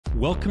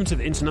Welcome to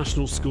the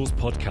International Schools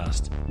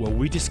Podcast, where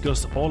we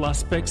discuss all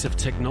aspects of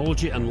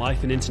technology and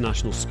life in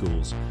international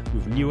schools,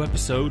 with new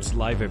episodes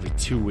live every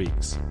 2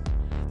 weeks.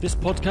 This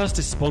podcast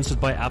is sponsored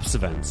by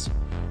AppsEvents.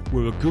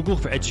 We're a Google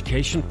for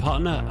Education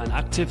partner and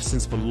active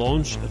since the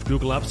launch of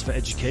Google Apps for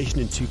Education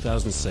in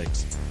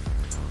 2006.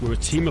 We're a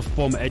team of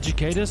former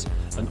educators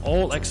and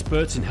all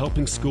experts in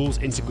helping schools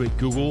integrate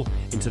Google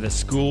into their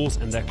schools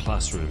and their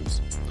classrooms.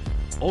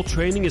 All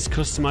training is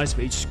customized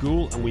for each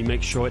school, and we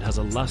make sure it has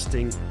a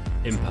lasting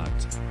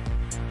impact.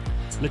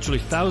 Literally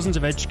thousands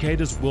of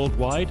educators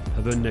worldwide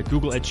have earned their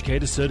Google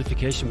Educator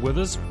certification with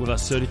us with our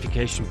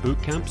certification boot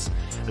camps,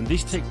 and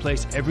these take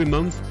place every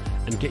month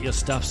and get your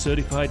staff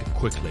certified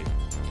quickly.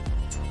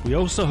 We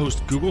also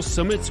host Google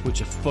Summits,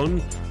 which are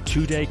fun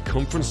 2-day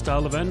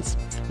conference-style events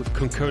with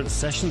concurrent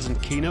sessions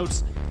and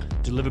keynotes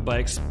delivered by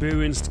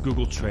experienced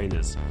Google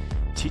trainers,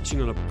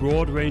 teaching on a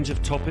broad range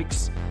of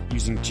topics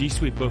using G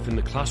Suite both in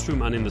the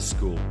classroom and in the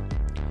school.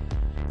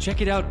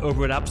 Check it out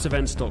over at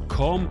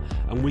appsevents.com,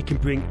 and we can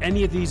bring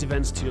any of these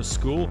events to your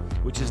school,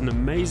 which is an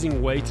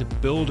amazing way to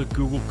build a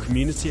Google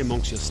community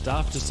amongst your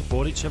staff to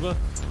support each other,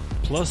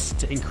 plus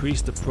to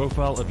increase the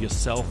profile of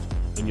yourself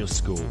and your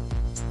school.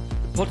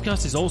 The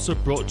podcast is also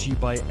brought to you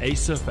by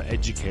ACER for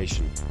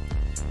Education.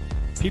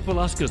 People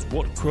ask us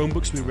what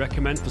Chromebooks we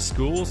recommend for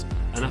schools,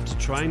 and after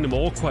trying them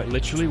all quite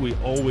literally, we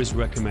always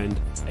recommend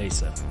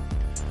ACER.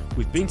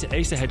 We've been to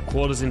ACER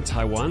headquarters in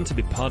Taiwan to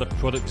be part of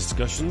product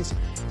discussions,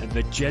 and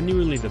they're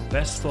genuinely the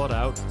best thought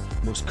out,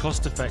 most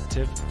cost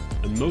effective,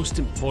 and most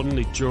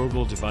importantly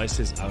durable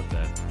devices out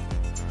there.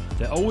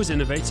 They're always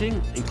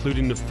innovating,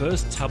 including the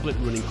first tablet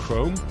running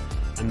Chrome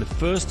and the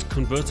first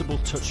convertible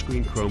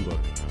touchscreen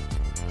Chromebook.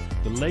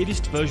 The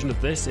latest version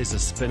of this is a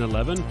Spin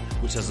 11,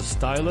 which has a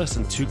stylus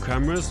and 2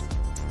 cameras,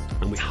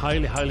 and we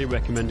highly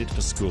recommend it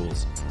for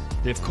schools.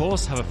 They of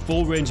course have a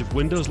full range of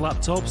Windows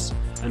laptops,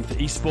 and for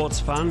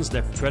esports fans,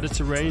 their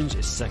Predator range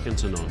is second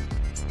to none.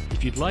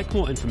 If you'd like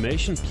more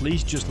information,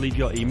 please just leave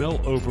your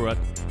email over at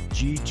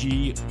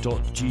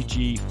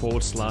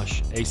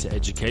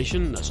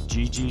gg.gg/AcerEducation. That's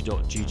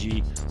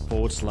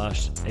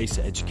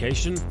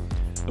gg.gg/AcerEducation,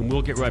 and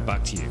we'll get right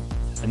back to you.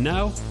 And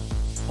now,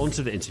 on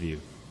to the interview.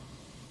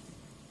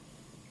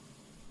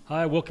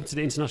 Hi, welcome to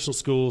the International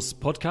Schools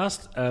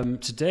Podcast.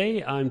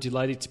 Today, I'm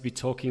delighted to be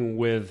talking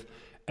with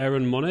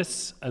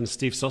Moniz and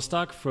Steve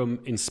Sostak from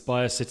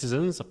Inspire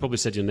Citizens. I probably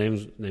said your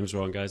names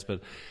wrong, guys,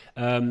 but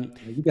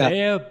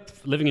they're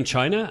living in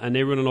China, and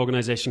they run an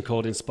organization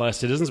called Inspire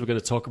Citizens. We're going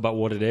to talk about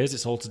what it is.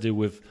 It's all to do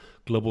with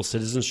global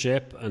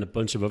citizenship and a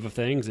bunch of other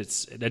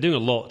things. They're doing a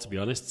lot, to be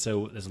honest,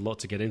 so there's a lot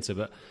to get into.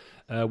 But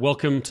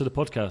welcome to the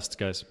podcast,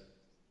 guys.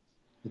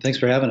 Thanks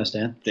for having us,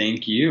 Dan.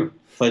 Thank you.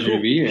 Pleasure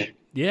to be here.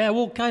 Yeah,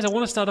 well, guys, I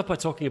want to start off by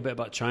talking a bit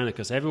about China,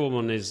 because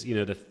everyone is,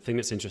 the thing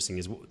that's interesting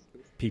is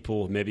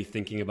people maybe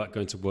thinking about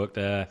going to work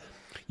there.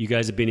 You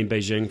guys have been in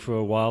Beijing for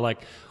a while.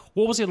 Like,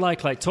 what was it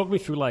like? Like, talk me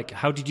through, like,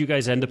 how did you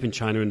guys end up in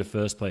China in the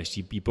first place?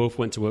 You both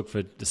went to work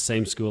for the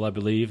same school, I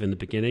believe, in the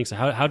beginning. So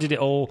how did it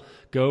all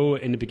go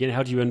in the beginning?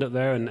 How did you end up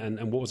there,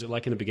 and what was it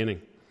like in the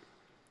beginning?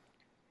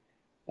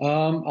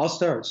 I'll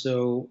start.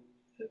 So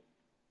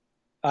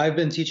I've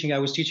been teaching. I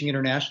was teaching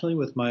internationally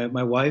with my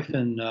wife,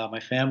 and my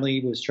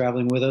family was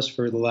traveling with us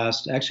for the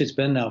last, actually it's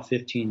been now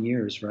 15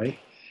 years, right?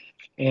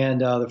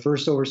 And the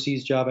first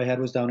overseas job I had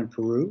was down in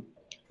Peru.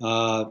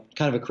 Kind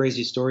of a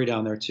crazy story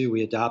down there too.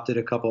 We adopted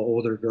a couple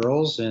older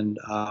girls and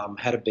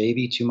had a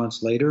baby 2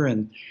 months later,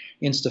 and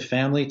insta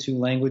family, 2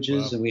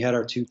 languages, wow. And we had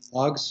our 2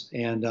 dogs.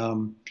 And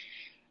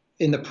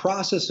in the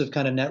process of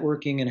kind of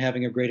networking and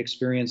having a great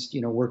experience,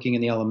 working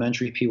in the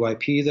elementary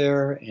PYP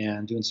there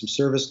and doing some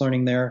service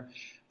learning there,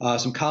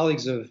 some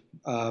colleagues of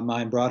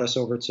mine brought us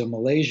over to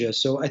Malaysia.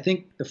 So I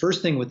think the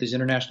first thing with these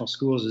international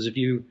schools is if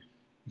you're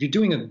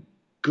doing a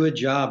good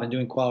job and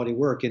doing quality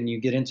work and you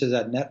get into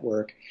that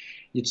network,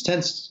 it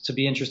tends to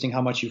be interesting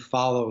how much you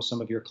follow some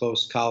of your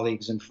close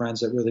colleagues and friends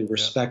that really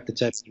respect the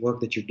type of work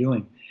that you're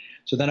doing.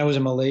 So then I was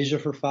in Malaysia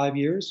for 5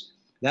 years.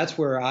 That's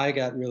where I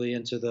got really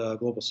into the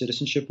global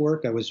citizenship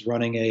work. I was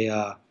running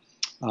an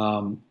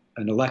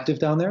elective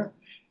down there.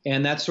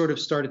 And that sort of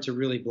started to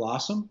really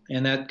blossom,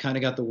 and that kind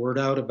of got the word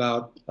out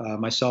about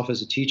myself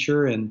as a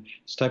teacher and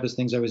this type of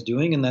things I was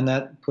doing. And then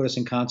that put us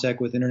in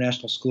contact with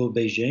International School of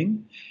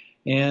Beijing.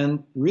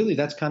 And really,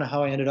 that's kind of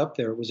how I ended up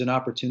there. It was an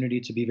opportunity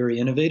to be very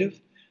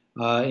innovative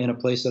in a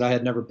place that I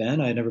had never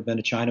been. I had never been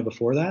to China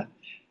before that.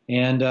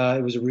 And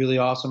it was a really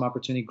awesome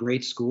opportunity,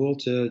 great school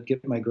to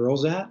get my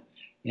girls at.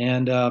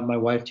 And my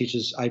wife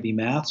teaches IB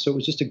math, so it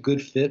was just a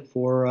good fit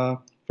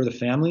for the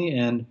family.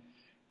 And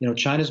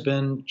China's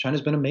been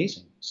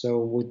amazing. So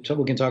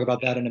we can talk about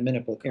that in a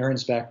minute. But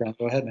Aaron's background,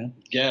 go ahead, man.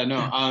 Yeah,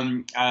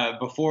 no.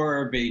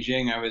 Before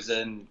Beijing, I was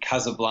in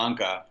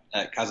Casablanca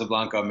at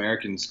Casablanca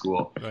American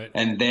School, right.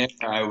 And there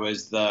I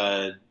was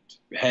the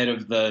head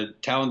of the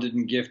talented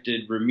and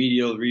gifted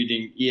remedial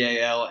reading,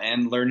 EAL,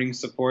 and learning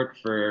support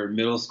for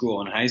middle school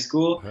and high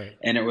school. Right.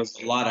 And it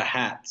was a lot of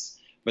hats.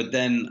 But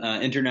then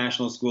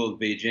International School of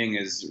Beijing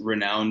is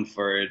renowned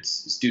for its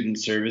student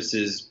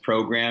services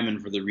program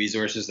and for the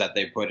resources that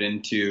they put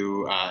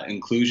into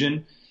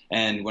inclusion.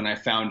 And when I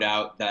found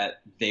out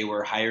that they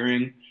were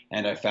hiring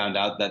and I found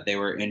out that they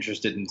were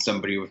interested in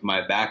somebody with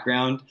my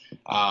background,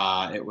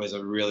 it was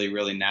a really,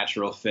 really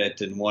natural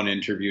fit. And one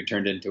interview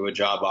turned into a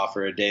job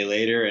offer a day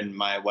later. And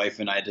my wife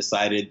and I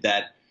decided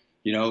that,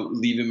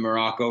 leaving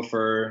Morocco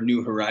for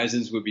new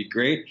horizons would be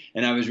great.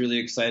 And I was really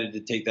excited to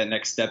take that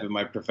next step in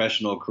my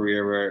professional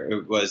career where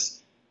it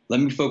was, let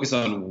me focus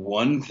on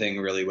one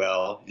thing really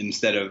well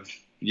instead of,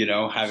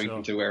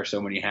 having to wear so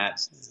many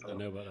hats. So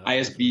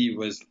ISB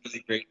was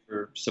really great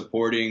for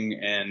supporting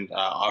and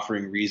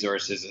offering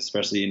resources,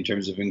 especially in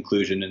terms of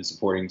inclusion and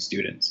supporting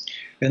students.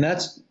 And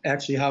that's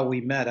actually how we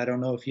met. I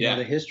don't know if you know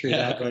the history of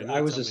that, but I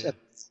was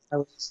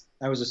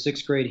a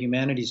sixth grade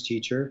humanities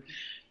teacher.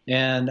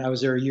 And I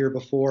was there a year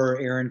before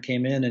Aaron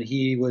came in, and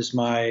he was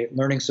my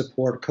learning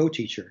support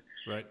co-teacher.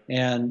 Right.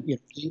 And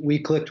we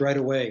clicked right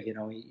away.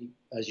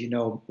 As you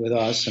know, with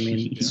us, I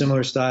mean,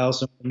 similar style,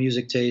 similar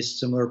music taste,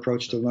 similar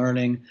approach to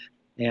learning,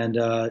 and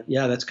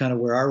that's kind of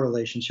where our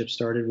relationship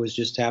started. Was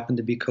just happened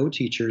to be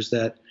co-teachers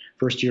that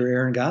first year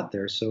Aaron got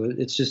there. So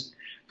it's just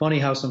funny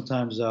how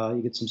sometimes you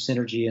get some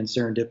synergy and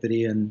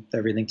serendipity, and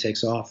everything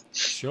takes off.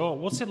 Sure.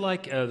 What's it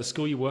like the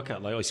school you work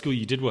at, or school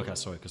you did work at?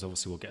 Sorry, because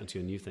obviously we'll get into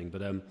a new thing,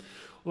 but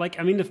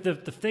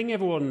the thing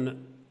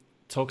everyone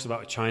talks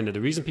about China, the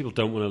reason people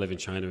don't want to live in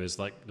China is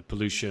like the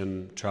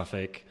pollution,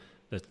 traffic,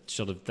 the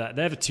sort of that.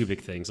 They're the two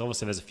big things.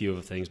 Obviously, there's a few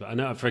other things, but I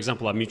know, for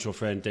example, our mutual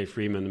friend Dave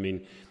Freeman. I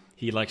mean,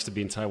 he likes to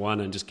be in Taiwan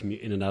and just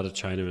commute in and out of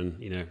China,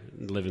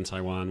 and live in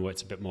Taiwan where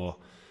it's a bit more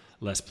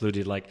less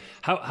polluted. Like,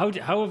 how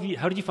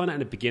did you find out in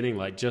the beginning?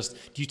 Like, does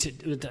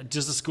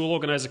the school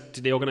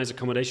organize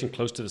accommodation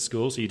close to the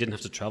school so you didn't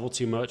have to travel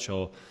too much,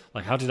 or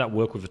like how did that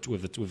work with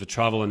the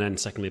travel, and then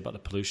secondly about the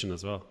pollution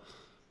as well?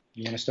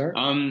 You want to start?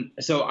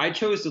 So I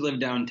chose to live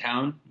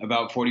downtown,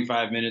 about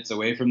 45 minutes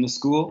away from the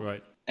school.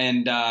 Right.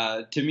 And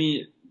to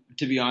me,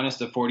 to be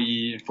honest, a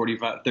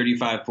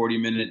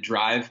 40-minute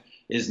drive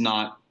is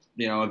not,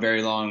 a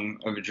very long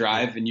of a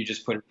drive, and you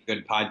just put a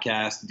good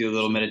podcast, do a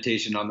little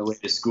meditation on the way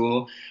to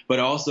school. But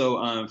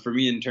also for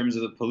me, in terms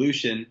of the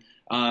pollution,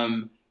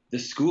 the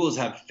schools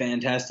have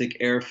fantastic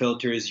air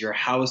filters. Your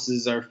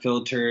houses are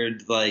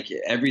filtered, like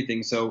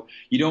everything. So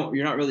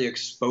you're not really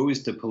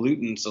exposed to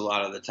pollutants a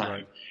lot of the time.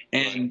 Right.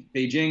 And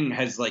Beijing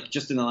has, like,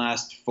 just in the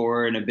last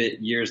 4 and a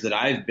bit years that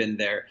I've been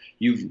there,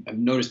 I've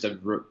noticed a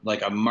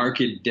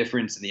marked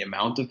difference in the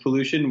amount of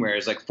pollution.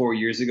 Whereas like 4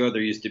 years ago,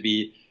 there used to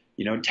be,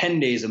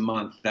 10 days a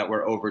month that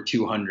were over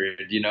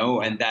 200,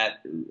 and that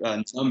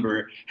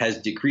number has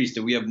decreased.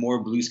 And we have more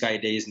blue sky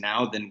days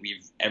now than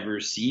we've ever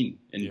seen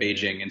in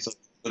Beijing. And so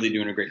really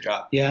doing a great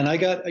job. Yeah. And I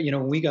got,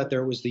 when we got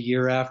there, it was the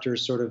year after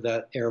sort of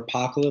that air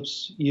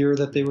apocalypse year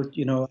that they were,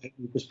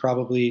 it was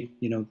probably,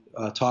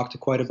 talked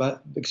quite a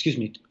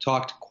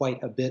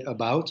bit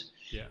about.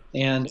 Yeah.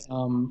 And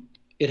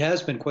it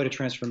has been quite a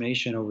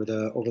transformation over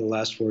the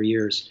last 4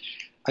 years.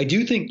 I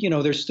do think,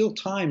 there's still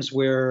times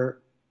where,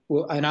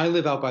 and I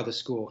live out by the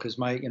school because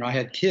I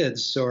had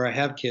kids, or I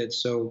have kids.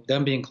 So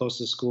them being close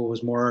to the school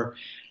was more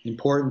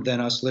important than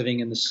us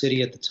living in the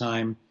city at the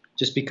time,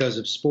 just because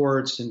of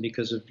sports and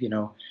because of,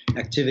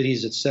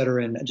 activities, et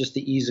cetera, and just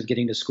the ease of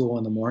getting to school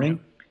in the morning.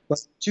 But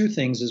two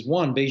things is,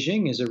 one,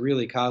 Beijing is a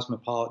really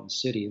cosmopolitan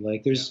city.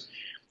 Like there's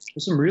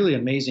some really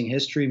amazing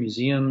history,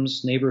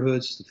 museums,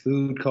 neighborhoods, the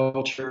food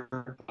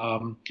culture,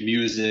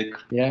 music,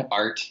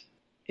 art.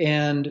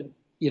 And,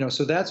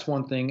 so that's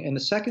one thing. And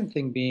the second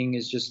thing being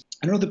is just,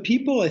 the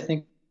people, I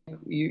think,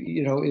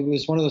 it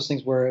was one of those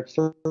things where at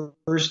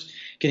first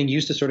getting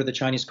used to sort of the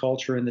Chinese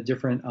culture and the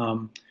different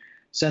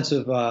sense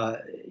of,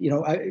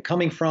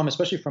 coming from,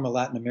 especially from a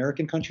Latin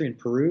American country in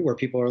Peru, where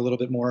people are a little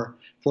bit more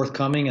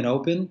forthcoming and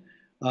open.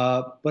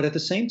 But at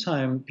the same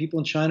time, people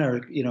in China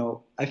are,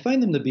 I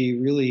find them to be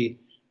really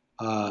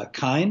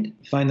kind,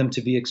 find them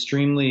to be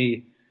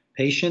extremely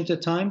patient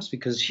at times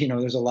because,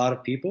 there's a lot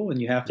of people and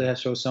you have to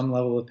show some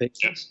level of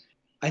patience.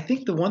 I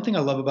think the one thing I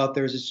love about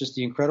there is it's just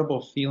the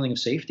incredible feeling of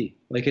safety.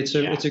 Like it's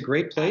a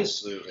great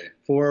place. Absolutely.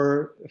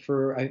 for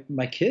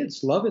my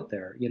kids love it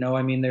there.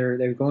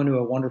 They're going to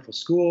a wonderful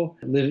school,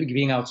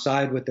 being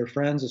outside with their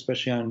friends,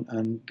 especially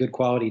on good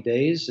quality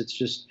days. It's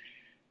just,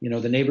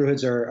 the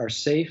neighborhoods are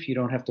safe. You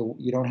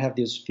don't have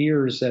these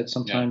fears that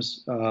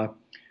sometimes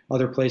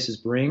other places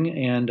bring.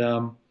 And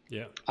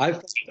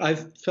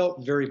I've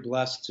felt very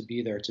blessed to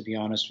be there, to be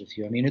honest with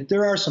you.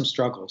 There are some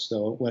struggles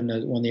though when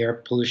the air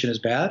pollution is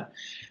bad.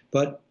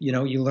 But,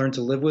 you learn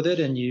to live with it,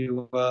 and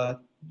you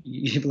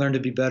learn to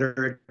be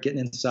better at getting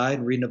inside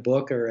and reading a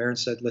book, or Aaron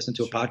said, listen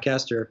to a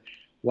podcast or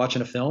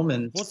watching a film.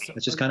 And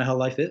it's just kind of how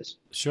life is.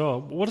 Sure.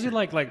 What is it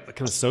like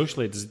kind of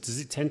socially? Does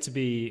it tend to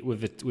be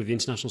with the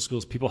international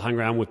schools, people hang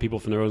around with people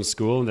from their own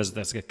school, and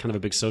there's kind of a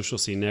big social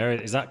scene there?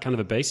 Is that kind of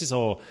a basis,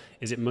 or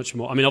is it much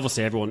more?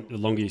 Obviously, the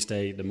longer you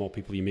stay, the more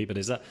people you meet. But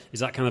is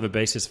that kind of a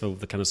basis for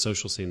the kind of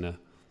social scene there?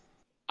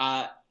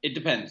 It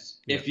depends.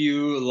 Yeah. If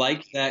you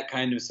like that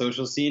kind of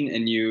social scene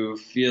and you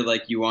feel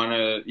like you want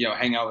to,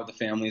 hang out with the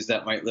families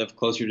that might live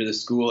closer to the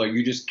school, or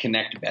you just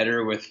connect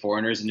better with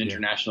foreigners and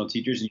international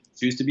teachers and you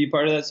choose to be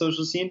part of that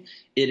social scene,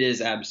 it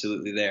is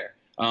absolutely there.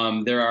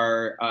 There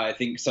are, I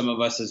think, some of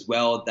us as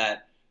well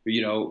that,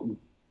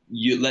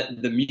 you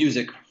let the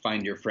music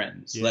find your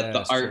friends, let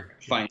the art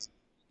find you.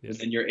 Yes.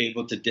 And you're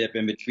able to dip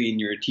in between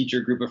your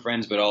teacher group of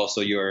friends, but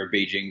also your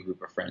Beijing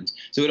group of friends.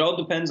 So it all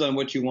depends on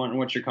what you want and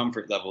what your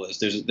comfort level is.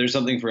 There's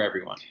something for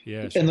everyone.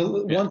 Yeah, sure. And the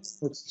one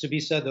that's to be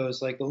said, though,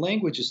 is like the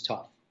language is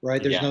tough, right?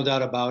 There's no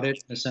doubt about it,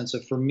 in the sense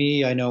of, for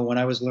me, I know when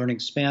I was learning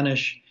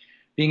Spanish,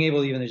 being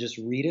able even to just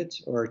read it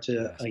or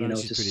to,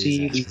 to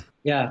see, see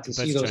those,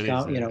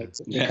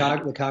 Chinese,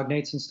 the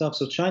cognates and stuff.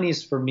 So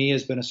Chinese for me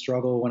has been a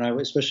struggle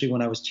especially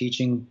when I was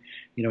teaching,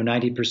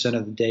 90%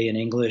 of the day in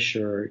English,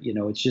 or,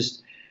 it's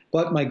just.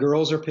 But my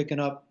girls are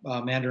picking up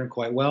Mandarin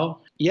quite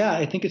well. Yeah,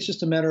 I think it's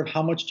just a matter of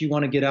how much do you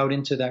want to get out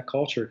into that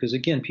culture? Because,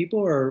 again,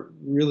 people are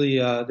really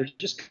they're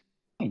just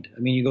kind. I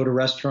mean, you go to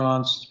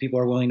restaurants, people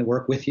are willing to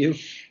work with you.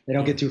 They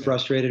don't get too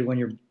frustrated when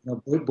you're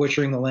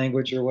butchering the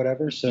language or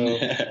whatever. So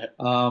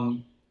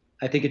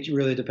I think it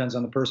really depends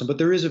on the person. But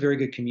there is a very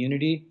good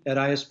community at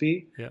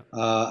ISB. Yeah.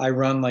 I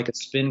run like a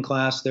spin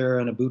class there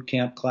and a boot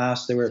camp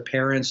class there where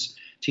parents,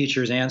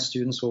 teachers and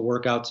students will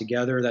work out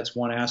together. That's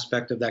one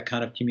aspect of that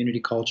kind of community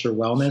culture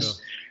wellness.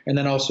 Sure. And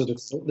then also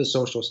the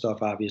social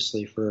stuff,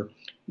 obviously, for,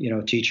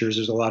 teachers.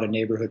 There's a lot of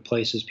neighborhood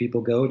places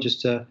people go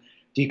just to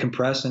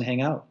decompress and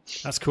hang out.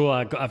 That's cool.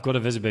 I've got to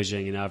visit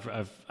Beijing.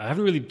 I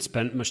haven't really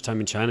spent much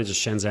time in China,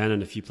 just Shenzhen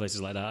and a few places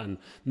like that. And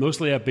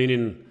mostly I've been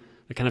in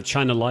the kind of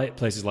China light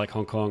places like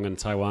Hong Kong and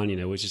Taiwan,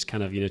 which is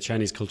kind of,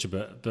 Chinese culture,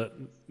 but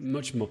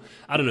much more,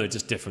 I don't know,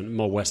 just different,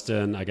 more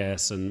Western, I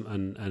guess,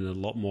 and a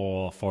lot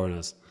more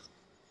foreigners.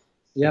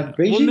 Yeah,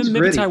 Beijing's maybe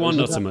gritty. Taiwan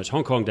not so much.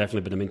 Hong Kong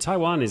definitely, but I mean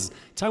Taiwan's.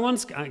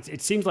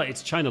 It seems like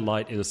it's China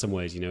light in some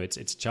ways.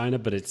 It's China,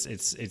 but it's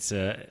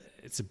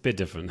a bit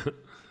different.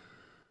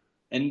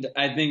 And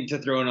I think to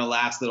throw in a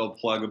last little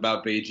plug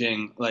about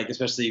Beijing, like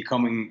especially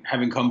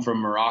having come from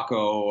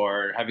Morocco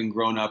or having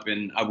grown up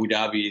in Abu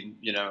Dhabi,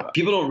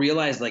 people don't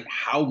realize like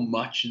how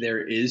much there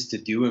is to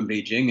do in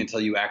Beijing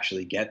until you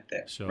actually get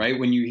there, sure. Right?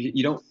 When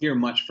you don't hear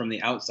much from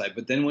the outside,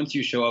 but then once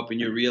you show up and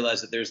you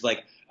realize that there's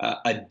like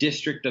a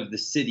district of the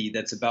city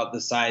that's about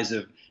the size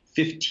of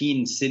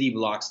 15 city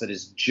blocks that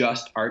is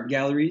just art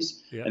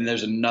galleries, and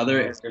there's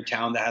another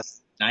town that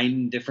has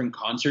 9 different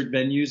concert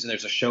venues, and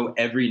there's a show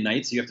every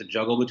night, so you have to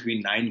juggle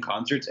between 9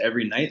 concerts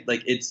every night.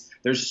 Like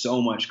there's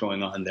so much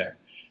going on there,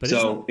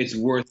 so it's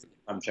worth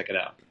check it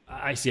out.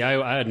 I see.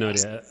 I had no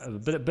idea,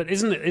 but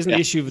isn't the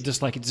issue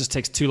just like it just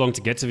takes too long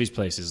to get to these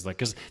places? Like,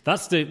 because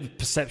that's the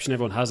perception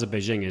everyone has of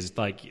Beijing, is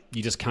like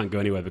you just can't go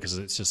anywhere because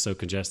it's just so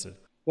congested.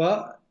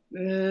 Well,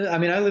 I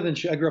mean,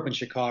 I grew up in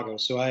Chicago,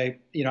 so I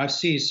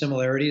see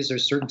similarities.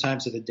 There's certain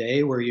times of the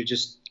day where you're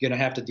just going to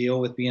have to deal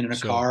with being in a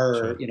car,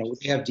 or,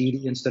 we have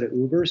Didi instead of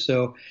Uber.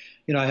 So,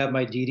 I have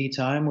my Didi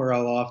time where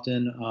I'll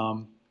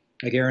often,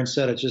 like Aaron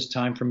said, it's just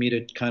time for me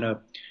to kind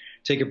of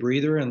take a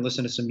breather and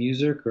listen to some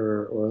music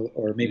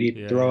or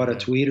maybe throw out a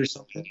tweet or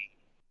something.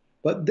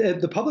 But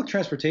the public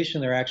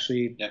transportation there,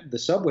 actually, the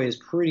subway is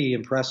pretty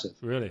impressive.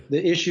 Really?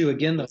 The issue,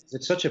 again, though,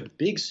 it's such a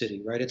big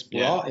city, right? It's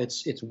broad,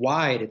 it's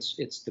wide,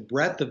 it's the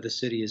breadth of the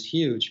city is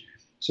huge.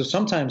 So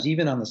sometimes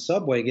even on the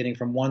subway, getting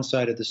from one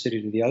side of the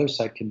city to the other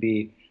side can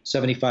be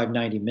 75,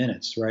 90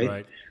 minutes,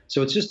 right?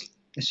 So it's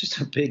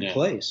just a big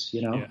place,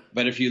 Yeah.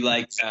 But if you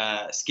like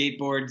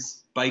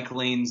skateboards, bike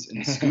lanes,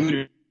 and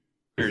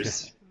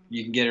scooters,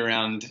 you can get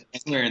around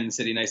anywhere in the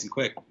city nice and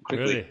quickly.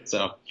 Really?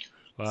 So,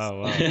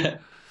 wow.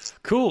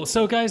 Cool.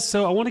 So, guys,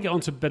 I want to get on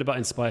to a bit about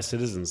Inspire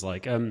Citizens.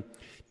 Like, do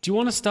you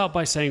want to start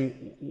by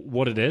saying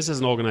what it is as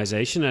an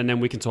organization, and then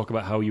we can talk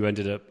about how you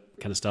ended up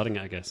kind of starting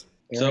it, I guess?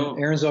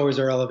 Aaron's always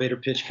our elevator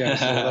pitch guy,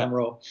 so let him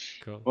roll.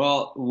 Cool.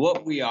 Well,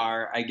 what we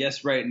are, I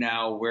guess right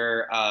now,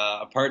 we're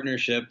a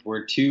partnership.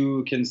 We're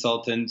 2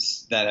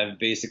 consultants that have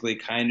basically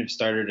kind of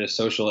started a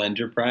social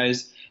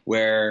enterprise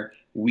where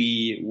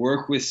we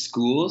work with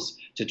schools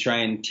to try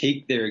and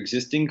take their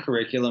existing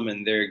curriculum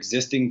and their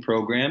existing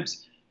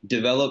programs,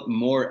 develop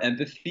more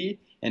empathy,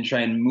 and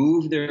try and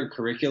move their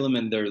curriculum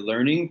and their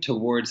learning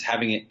towards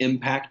having an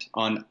impact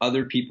on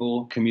other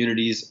people,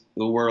 communities,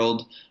 the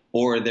world,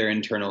 or their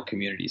internal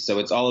communities. So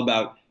it's all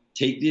about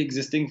take the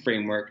existing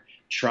framework,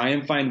 try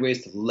and find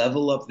ways to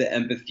level up the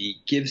empathy,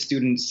 give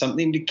students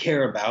something to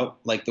care about,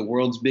 like the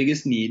world's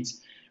biggest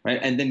needs, right?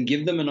 And then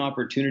give them an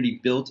opportunity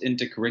built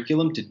into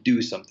curriculum to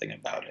do something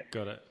about it.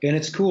 Got it. And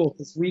it's cool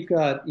because we've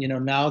got,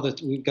 now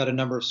that we've got a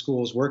number of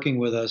schools working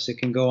with us, it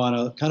can go on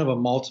a kind of a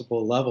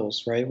multiple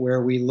levels, right?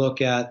 Where we look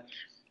at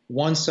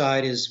one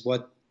side is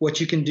what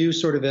you can do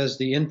sort of as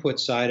the input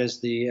side, as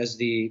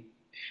the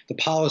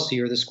policy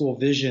or the school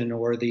vision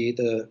or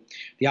the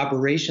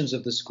operations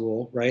of the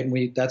school, right?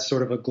 And that's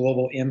sort of a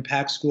global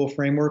impact school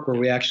framework where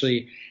we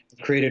actually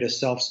created a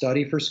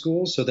self-study for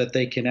schools so that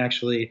they can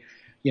actually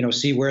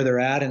see where they're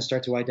at and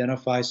start to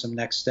identify some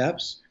next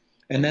steps,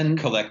 and then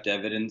collect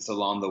evidence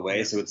along the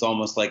way. So it's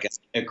almost like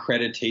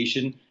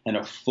accreditation and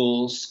a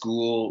full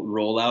school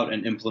rollout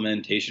and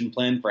implementation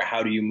plan for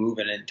how do you move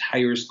an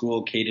entire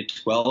school K to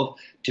 12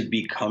 to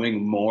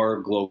becoming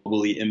more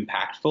globally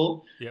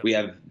impactful. Yep. We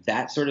have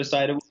that sort of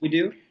side of what we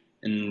do.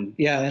 And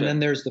then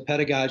there's the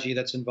pedagogy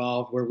that's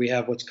involved, where we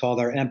have what's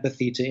called our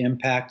empathy to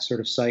impact sort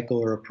of cycle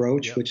or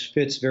approach, yep. which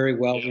fits very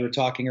well. We were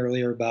talking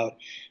earlier about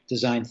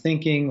design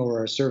thinking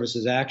or a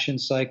services action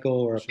cycle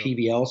or a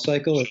PBL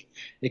cycle.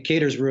 It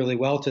caters really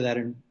well to that.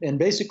 And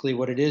basically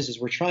what it is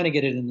we're trying to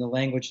get it in the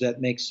language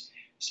that makes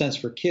sense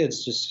for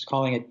kids, just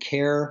calling it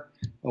care,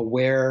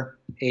 aware,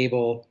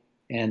 able,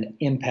 and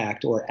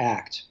impact or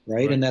act,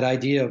 right? And that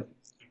idea of,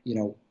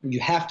 you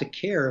have to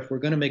care. If we're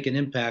going to make an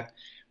impact,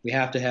 we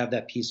have to have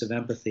that piece of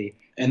empathy.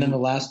 And then the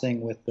last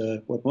thing with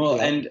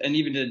and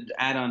even to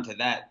add on to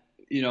that,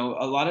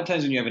 a lot of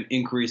times when you have an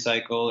inquiry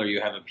cycle or you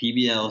have a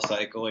PBL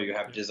cycle or you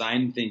have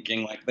design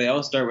thinking, like they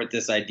all start with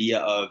this idea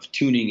of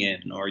tuning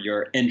in or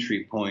your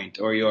entry point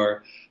or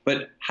you're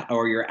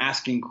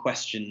asking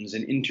questions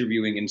and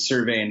interviewing and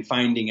survey and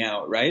finding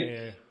out, right?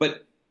 Yeah.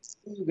 But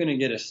you're going to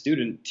get a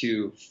student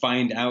to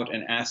find out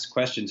and ask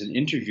questions and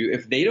interview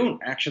if they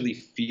don't actually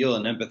feel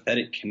an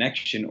empathetic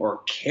connection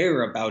or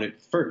care about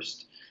it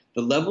first.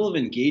 The level of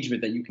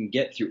engagement that you can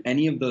get through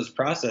any of those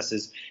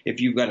processes,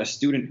 if you've got a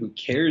student who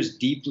cares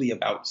deeply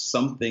about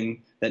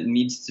something that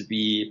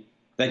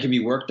can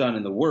be worked on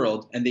in the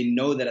world, and they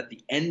know that at the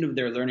end of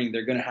their learning,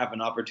 they're going to have an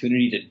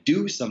opportunity to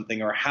do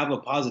something or have a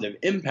positive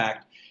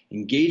impact,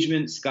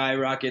 engagement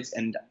skyrockets,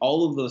 and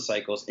all of those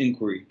cycles,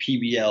 inquiry,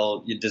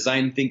 PBL,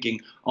 design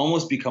thinking,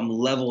 almost become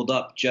leveled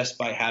up just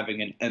by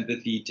having an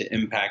empathy to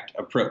impact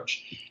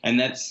approach. And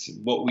that's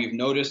what we've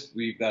noticed.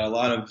 We've got a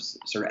lot of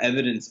sort of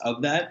evidence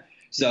of that.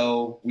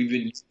 So we've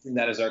been using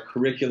that as our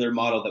curricular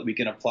model that we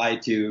can apply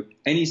to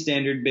any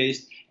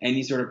standard-based,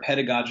 any sort of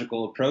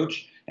pedagogical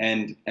approach,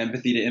 and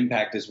empathy to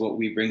impact is what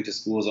we bring to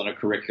schools on a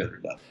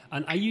curricular level.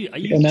 And are you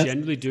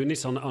generally doing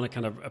this on a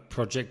kind of a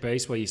project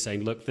base where you're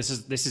saying, look, this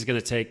is going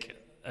to take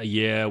a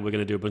year, we're going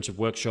to do a bunch of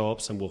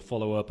workshops and we'll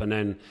follow up, and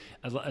then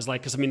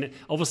because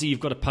obviously you've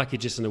got to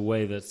package this in a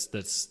way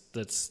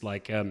that's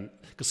like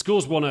because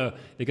schools they're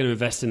going to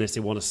invest in this,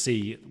 they want to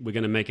see we're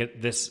going to make it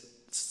this.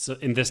 So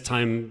in this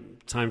time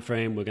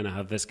frame, we're going to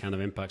have this kind of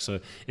impact. So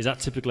is that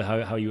typically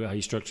how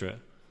you structure it?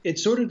 It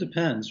sort of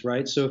depends,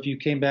 right? So if you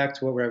came back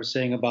to what I was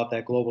saying about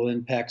that global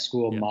impact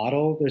school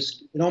model,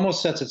 it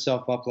almost sets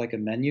itself up like a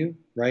menu,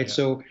 right? Yeah.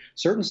 So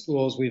certain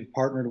schools we've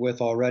partnered with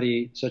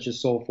already, such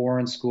as Seoul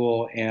Foreign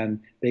School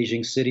and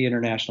Beijing City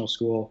International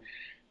School,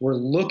 we're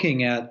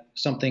looking at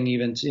something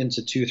even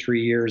into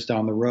 2-3 years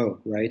down the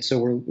road, right? So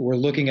we're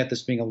looking at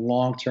this being a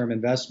long-term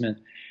investment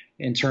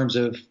in terms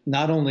of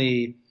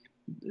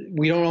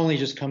we don't only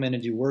just come in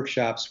and do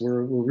workshops,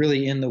 we're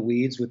really in the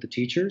weeds with the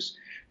teachers.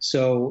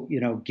 So,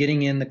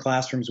 getting in the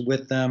classrooms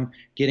with them,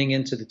 getting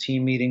into the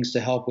team meetings to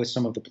help with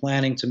some of the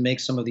planning to make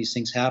some of these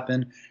things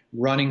happen,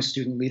 running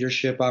student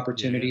leadership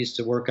opportunities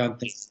to work on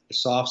things, the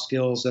soft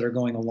skills that are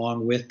going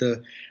along with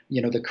the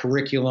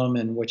curriculum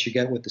and what you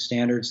get with the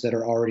standards that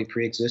are already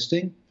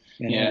pre-existing.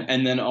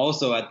 And then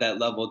also at that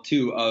level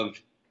too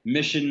of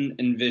mission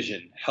and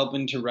vision,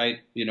 helping to write,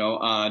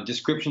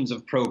 descriptions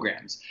of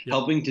programs,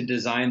 helping to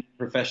design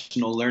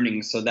professional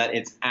learning so that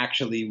it's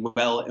actually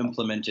well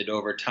implemented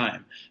over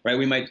time, right?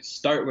 We might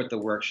start with the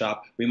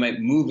workshop. We might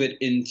move it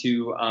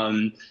into,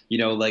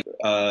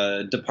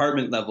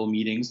 department level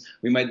meetings.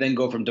 We might then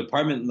go from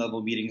department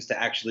level meetings to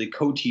actually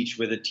co-teach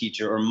with a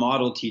teacher or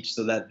model teach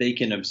so that they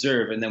can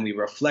observe. And then we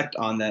reflect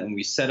on that and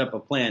we set up a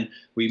plan.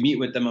 We meet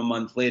with them a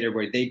month later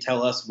where they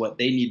tell us what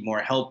they need more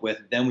help with.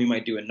 Then we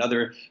might do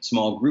another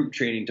small group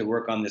training to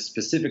work on the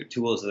specific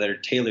tools that are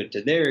tailored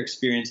to their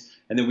experience.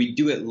 And then we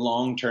do it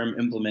long-term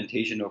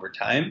implementation over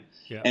time.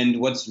 Yeah. And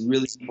what's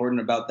really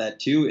important about that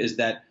too is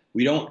that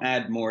we don't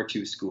add more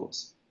to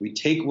schools. We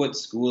take what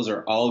schools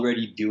are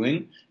already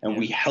doing and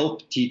we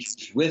help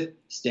teachers with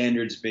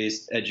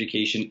standards-based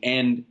education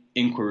and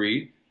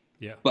inquiry,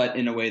 but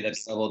in a way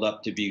that's leveled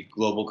up to be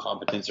global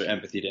competence or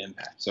empathy to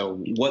impact. So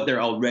what they're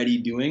already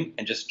doing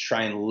and just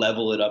try and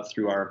level it up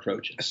through our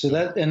approaches. So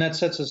that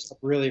sets us up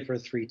really for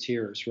 3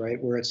 tiers,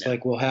 right? Where it's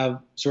like we'll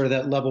have sort of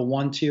that level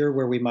 1 tier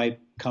where we might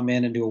come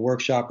in and do a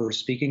workshop or a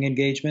speaking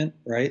engagement,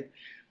 right?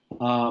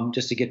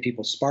 Just to get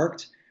people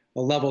sparked.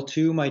 A level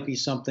 2 might be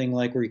something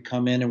like where you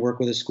come in and work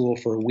with a school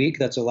for a week.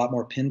 That's a lot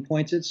more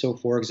pinpointed. So,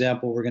 for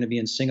example, we're going to be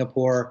in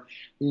Singapore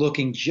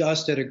looking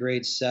just at a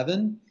grade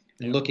 7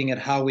 and looking at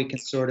how we can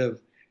sort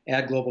of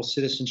add global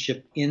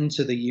citizenship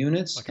into the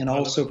units like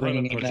also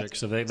bringing in that.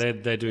 So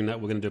they're doing that.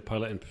 We're going to do a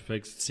pilot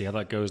and see how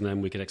that goes, and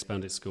then we can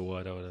expand it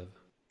school-wide or whatever.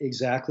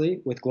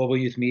 Exactly, with global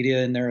youth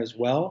media in there as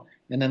well.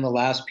 And then the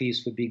last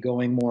piece would be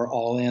going more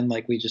all in,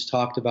 like we just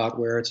talked about,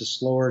 where it's a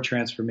slower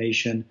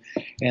transformation,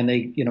 and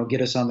they,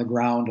 get us on the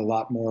ground a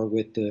lot more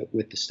with the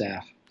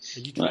staff.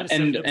 And you try to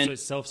set it up so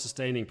it's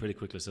self-sustaining pretty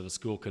quickly, so the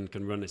school can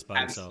run this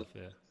by itself.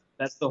 Yeah,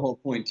 that's the whole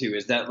point too.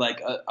 Is that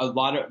like a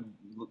lot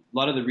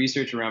of the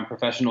research around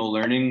professional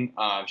learning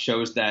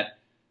shows that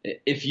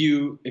if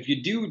you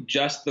do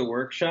just the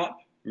workshop,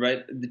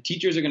 right? The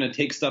teachers are going to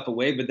take stuff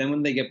away, but then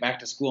when they get back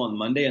to school on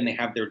Monday and they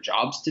have their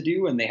jobs to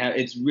do, and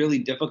it's really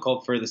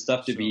difficult for the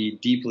stuff to be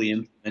deeply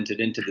implemented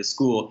into the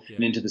school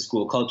and into the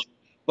school culture.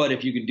 But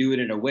if you could do it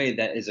in a way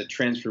that is a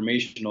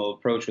transformational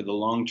approach with a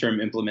long-term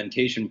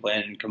implementation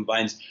plan and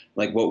combines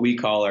like what we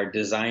call our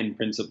design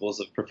principles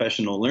of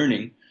professional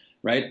learning,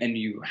 right? And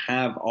you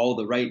have all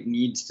the right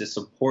needs to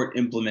support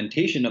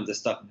implementation of the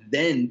stuff,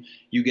 then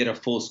you get a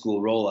full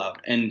school rollout.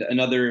 And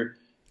another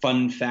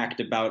fun fact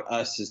about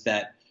us is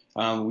that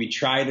we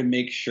try to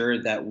make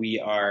sure that we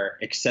are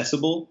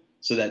accessible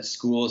so that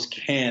schools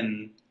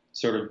can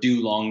sort of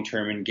do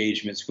long-term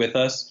engagements with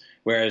us,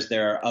 whereas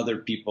there are other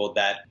people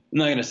that, I'm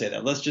not going to say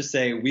that. Let's just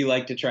say we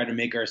like to try to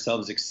make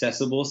ourselves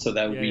accessible so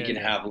that we can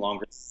have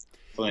longer.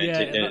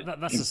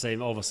 That's the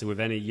same, obviously,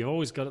 with any. You've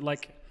always got it.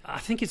 Like, I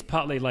think it's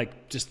partly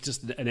like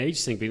just an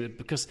age thing,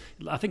 because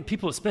I think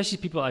people, especially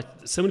people,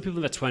 so many people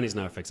in their 20s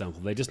now, for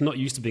example, they're just not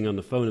used to being on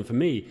the phone. And for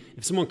me,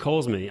 if someone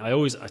calls me, I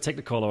take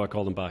the call or I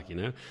call them back, you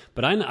know.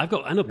 But I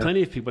know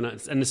plenty of people,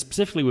 and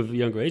specifically with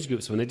younger age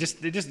groups, when they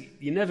just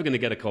you're never going to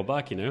get a call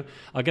back, you know.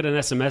 I'll get an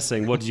SMS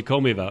saying, "What did you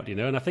call me about?" You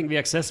know. And I think the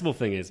accessible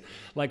thing is,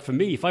 like for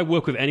me, if I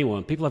work with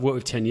anyone, people I've worked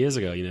with 10 years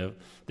ago, you know,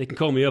 they can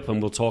call me up and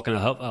we'll talk, and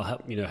I'll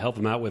help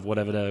them out with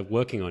whatever they're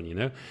working on, you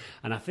know.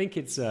 And I think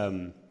it's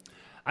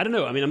I don't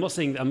know. I mean, I'm not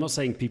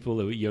saying people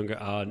who are younger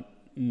are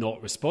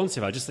not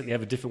responsive. I just think they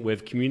have a different way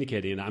of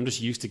communicating, and I'm just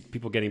used to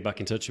people getting back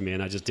in touch with me,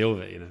 and I just deal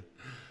with it, you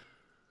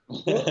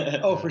know.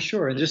 Oh, for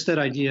sure. And just that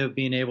idea of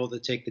being able to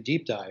take the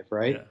deep dive,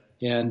 right?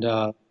 Yeah. And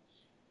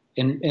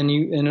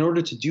in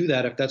order to do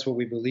that, if that's what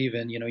we believe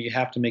in, you know, you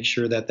have to make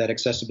sure that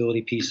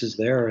accessibility piece is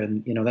there,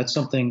 and you know, that's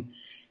something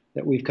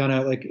that we've kind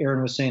of, like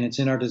Aaron was saying, it's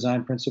in our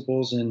design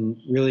principles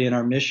and really in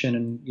our mission,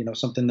 and you know,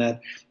 something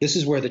that this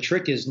is where the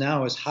trick is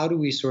now, is how do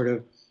we sort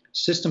of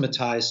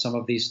systematize some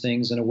of these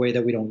things in a way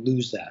that we don't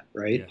lose that,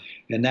 right?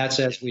 Yeah. And that's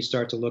as we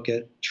start to look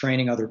at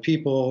training other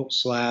people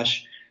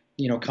 /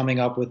 you know, coming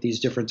up with these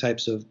different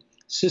types of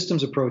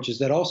systems approaches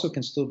that also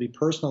can still be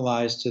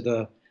personalized to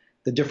the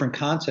different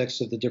contexts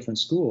of the different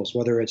schools,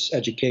 whether it's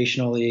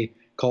educationally,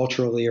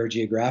 culturally, or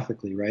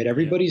geographically, right?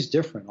 Everybody's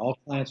different. All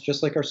clients,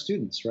 just like our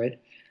students, right?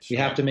 Sure.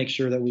 We have to make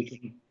sure that we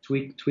can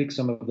tweak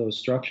some of those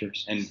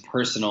structures. And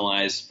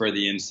personalize for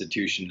the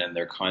institution and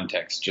their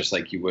context, just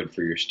like you would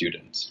for your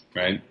students,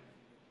 right?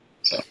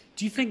 So,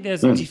 do you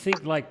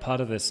think like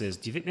part of this is,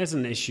 do you think there's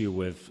an issue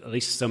with at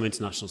least some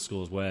international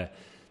schools where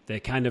they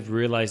kind of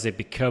realize they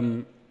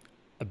become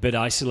a bit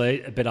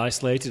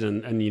isolated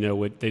and you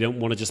know, they don't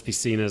want to just be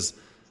seen as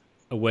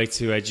a way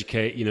to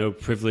educate, you know,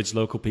 privileged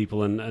local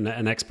people and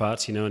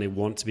expats, you know, and they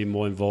want to be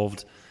more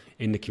involved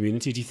in the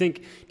community? Do you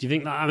think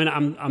that, I mean,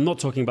 I'm not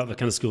talking about the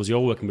kind of schools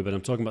you're working with, but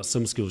I'm talking about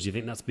some schools. Do you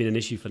think that's been an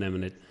issue for them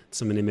and it's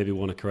something they maybe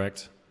want to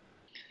correct?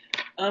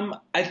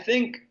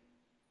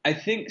 I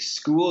think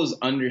schools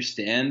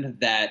understand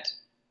that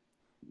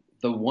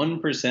the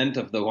 1%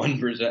 of the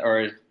 1%,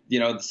 or, you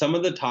know, some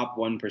of the top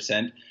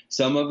 1%,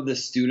 some of the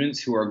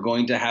students who are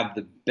going to have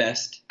the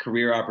best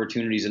career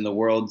opportunities in the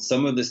world,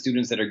 some of the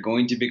students that are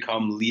going to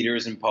become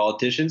leaders and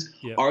politicians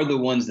are the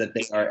ones that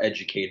they are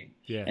educating.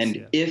 Yes,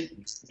 if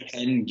we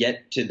can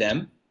get to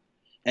them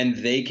and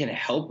they can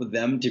help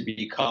them to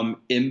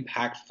become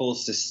impactful,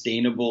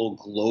 sustainable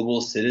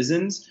global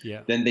citizens,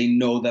 then they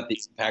know that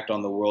the impact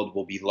on the world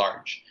will be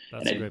large.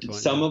 That's a great point.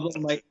 Some of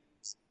them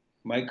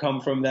might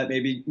come from that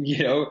maybe,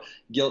 you know,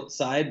 guilt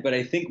side, but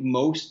I think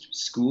most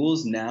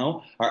schools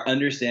now are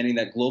understanding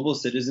that global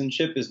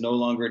citizenship is no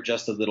longer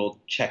just a little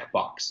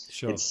checkbox.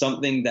 Sure. It's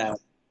something that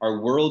our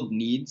world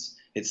needs.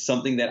 It's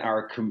something that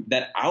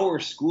our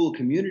school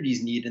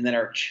communities need and that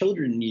our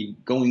children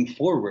need going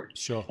forward.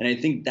 Sure. And I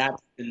think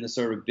that's been the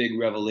sort of big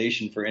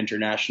revelation for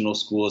international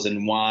schools,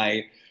 and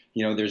why,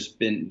 you know, there's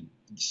been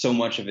so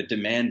much of a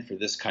demand for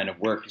this kind of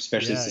work,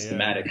 especially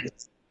systematic.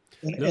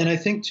 Yeah. And I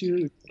think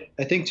too,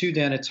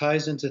 Dan, it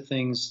ties into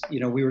things, you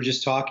know, we were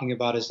just talking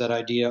about, is that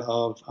idea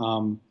of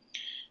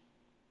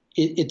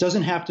it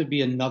doesn't have to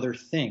be another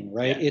thing,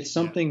 right? Yeah. It's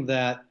something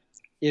that,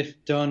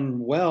 if done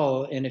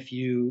well, and if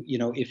you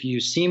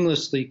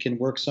seamlessly can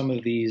work some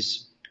of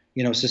these,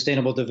 you know,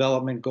 sustainable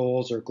development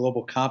goals or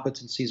global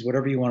competencies,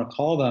 whatever you want to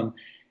call them,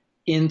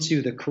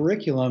 into the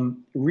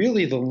curriculum,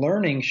 really the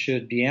learning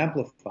should be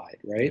amplified,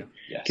 right?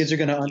 Yeah. Yes. Kids are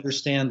going to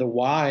understand the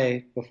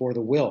why before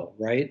the will,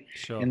 right?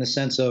 Sure. In the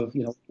sense of,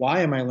 you know, why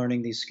am I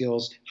learning these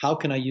skills? How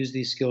can I use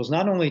these skills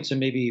not only to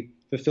maybe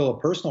fulfill a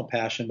personal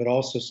passion, but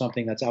also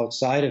something that's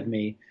outside of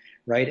me,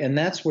 right? And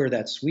that's where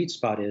that sweet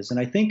spot is. And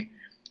I think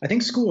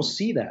schools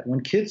see that when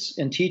kids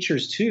and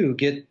teachers too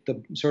get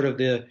the sort of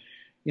the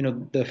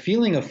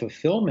feeling of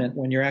fulfillment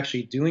when you're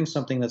actually doing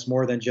something that's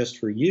more than just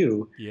for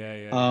you.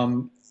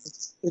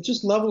 It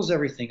just levels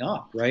everything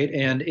up, right?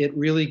 And it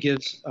really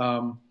gives,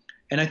 and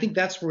I think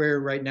that's where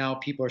right now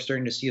people are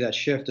starting to see that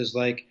shift, is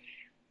like,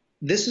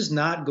 this is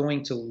not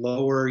going to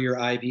lower your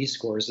IB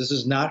scores. This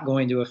is not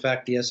going to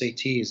affect the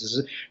SATs.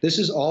 This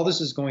is all this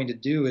is going to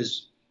do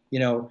is, you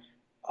know,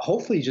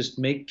 hopefully just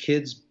make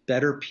kids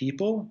better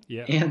people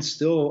yeah. and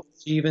still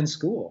achieve in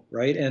school,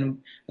 right?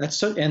 And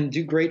and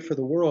do great for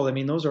the world. I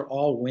mean, those are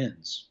all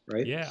wins,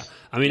 right? Yeah.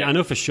 I mean, I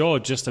know for sure,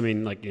 I've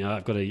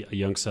got a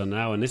young son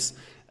now, and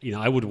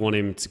I would want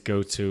him to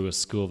go to a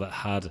school that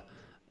had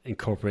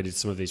incorporated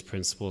some of these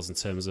principles in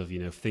terms of,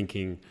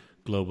 thinking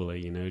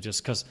globally,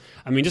 just because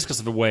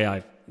of the way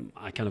I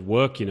kind of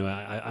work,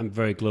 I'm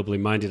very globally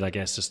minded, I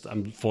guess.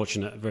 I'm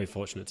very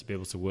fortunate to be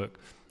able to work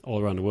all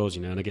around the world,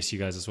 and I guess you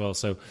guys as well.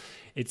 So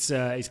it's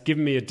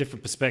given me a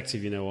different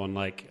perspective, on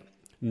I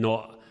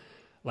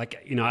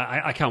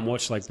can't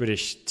watch like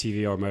British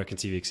TV or American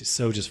TV because it's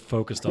so just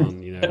focused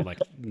on, like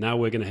now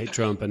we're going to hate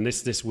Trump, and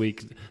this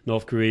week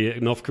North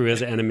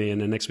Korea's the enemy,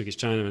 and then next week it's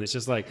China, and it's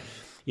just like,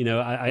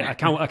 I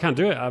can't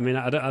do it. I mean,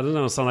 I don't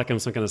know, I sound like I'm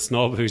some kind of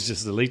snob who's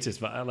just elitist,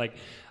 but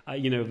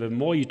the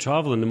more you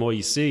travel and the more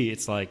you see,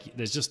 it's like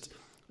there's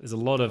a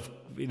lot of,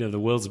 the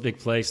world's a big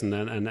place,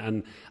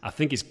 and I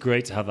think it's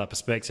great to have that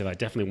perspective. I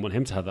definitely want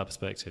him to have that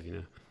perspective,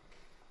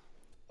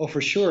 Oh, for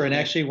sure. And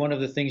actually, one of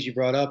the things you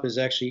brought up is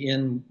actually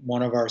in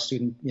one of our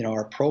student,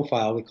 our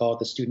profile. We call it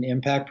the student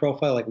impact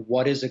profile. Like,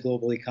 what is a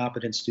globally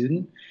competent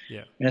student?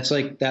 Yeah. And it's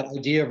like that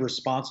idea of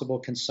responsible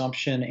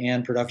consumption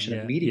and production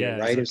of media,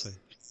 right? Exactly.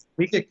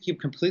 We get keep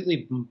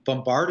completely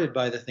bombarded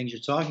by the things you're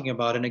talking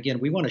about. And again,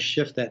 we want to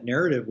shift that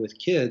narrative with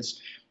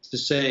kids to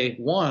say,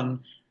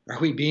 one, are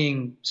we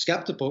being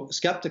skeptical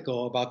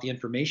about the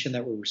information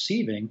that we're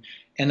receiving?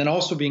 And then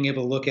also being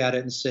able to look at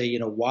it and say,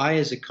 why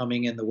is it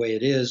coming in the way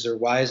it is? Or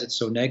why is it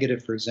so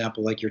negative, for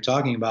example, like you're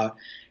talking about?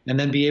 And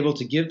then be able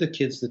to give the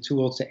kids the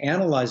tools to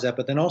analyze that,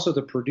 but then also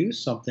to produce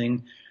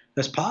something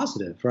that's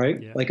positive,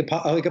 right? Yeah. Like a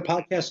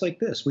podcast like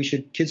this.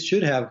 Kids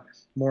should have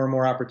more and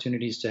more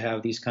opportunities to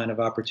have these kind of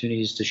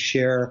opportunities to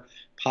share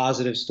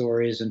positive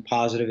stories and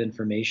positive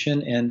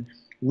information and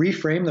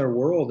reframe their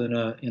world in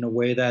a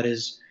way that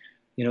is,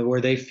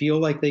 where they feel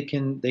like they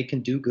can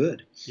do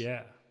good.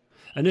 Yeah.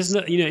 And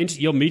isn't it,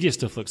 your media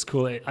stuff looks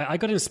cool. I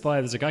got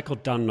inspired. There's a guy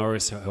called Dan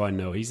Norris who I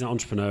know. He's an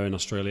entrepreneur in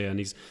Australia, and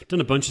he's done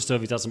a bunch of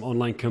stuff. He's had some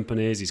online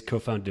companies. He's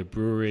co-founded a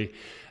brewery.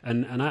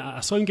 And I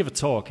saw him give a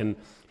talk, and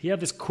he had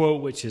this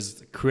quote, which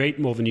is create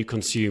more than you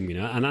consume,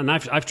 and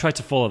I've tried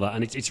to follow that,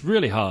 and it's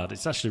really hard.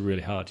 It's actually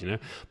really hard,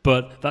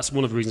 But that's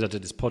one of the reasons I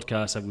did this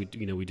podcast. We're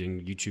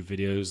doing YouTube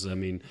videos. I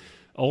mean,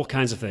 all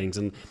kinds of things.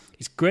 And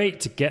it's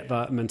great to get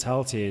that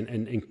mentality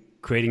and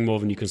creating more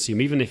than you consume,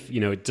 even if,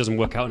 it doesn't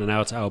work out on an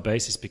hour-to-hour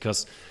basis,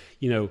 because,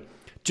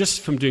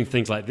 just from doing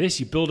things like this,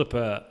 you build up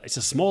it's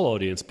a small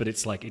audience, but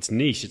it's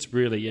niche. It's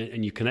really,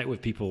 and you connect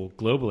with people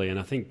globally. And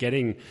I think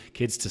getting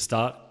kids to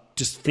start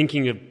just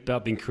thinking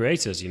about being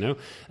creators,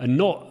 and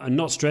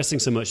not stressing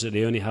so much that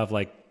they only have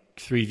like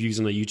 3 views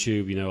on a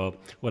YouTube, or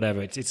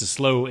whatever. It's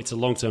a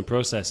long-term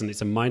process, and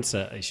it's a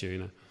mindset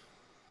issue,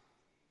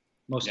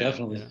 Most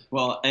definitely. Yeah.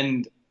 Well,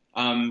 and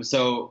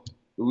so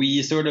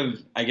we sort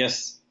of, I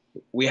guess,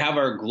 we have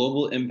our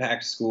global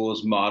impact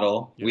schools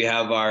model. Yep. We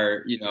have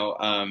our,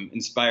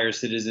 Inspire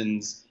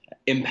Citizens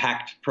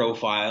impact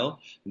profile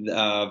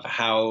of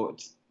how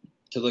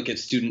to look at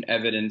student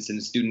evidence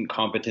and student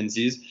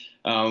competencies.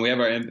 We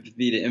have our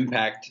empathy to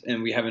impact,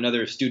 and we have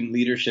another student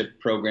leadership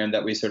program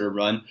that we sort of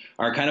run.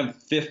 Our kind of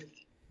 5th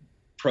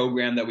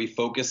program that we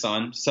focus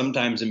on,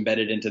 sometimes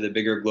embedded into the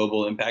bigger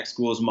global impact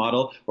schools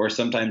model, or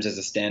sometimes as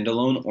a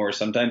standalone, or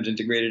sometimes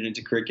integrated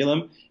into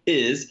curriculum,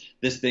 is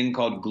this thing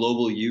called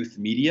global youth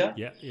media.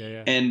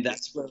 Yeah. And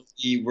that's where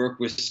we work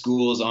with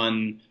schools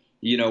on,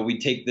 we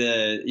take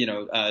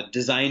the,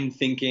 design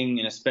thinking,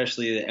 and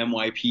especially the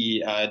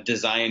MYP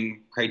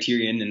design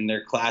criterion in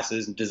their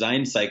classes and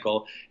design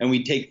cycle. And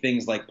we take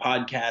things like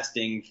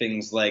podcasting,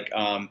 things like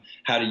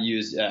how to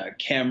use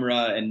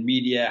camera and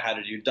media, how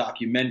to do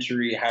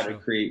documentary, how to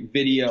create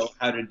video,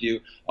 how to do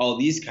all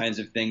these kinds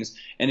of things.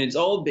 And it's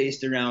all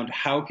based around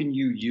how can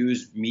you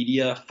use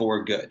media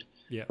for good.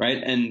 Yeah.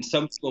 Right. And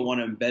some people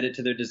want to embed it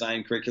to their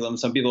design curriculum.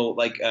 Some people,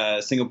 like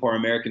Singapore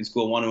American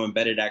School, want to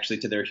embed it actually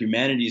to their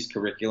humanities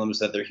curriculum,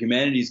 so that their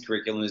humanities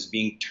curriculum is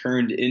being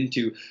turned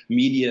into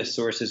media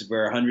sources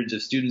where hundreds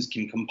of students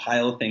can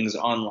compile things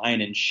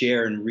online and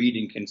share and read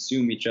and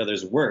consume each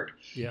other's work.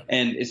 Yeah.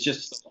 And it's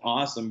just so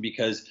awesome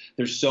because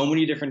there's so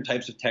many different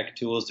types of tech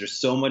tools. There's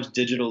so much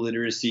digital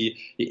literacy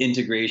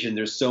integration.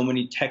 There's so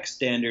many tech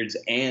standards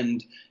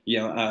and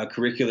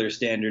curricular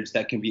standards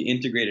that can be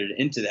integrated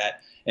into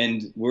that.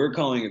 And we're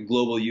calling it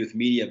global youth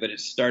media, but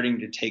it's starting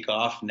to take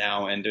off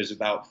now. And there's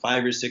about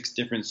 5 or 6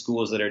 different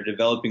schools that are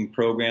developing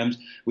programs.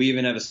 We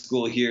even have a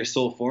school here,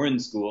 Seoul Foreign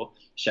School.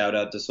 Shout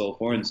out to Seoul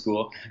Foreign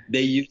School.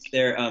 They use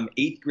their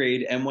 8th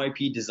grade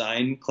MYP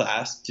design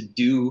class to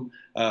do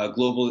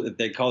global,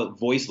 they call it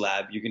Voice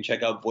Lab. You can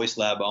check out Voice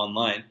Lab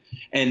online.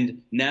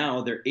 And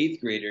now they're 8th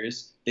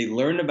graders. They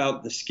learn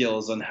about the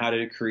skills on how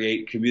to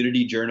create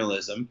community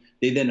journalism.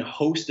 They then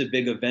host a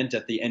big event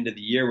at the end of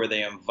the year where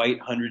they invite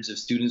hundreds of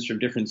students from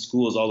different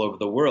schools all over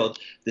the world.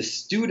 The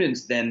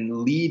students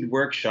then lead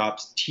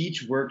workshops,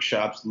 teach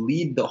workshops,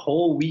 lead the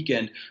whole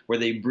weekend, where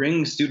they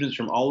bring students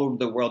from all over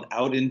the world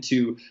out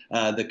into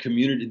the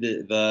community,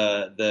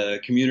 the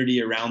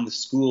community around the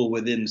school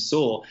within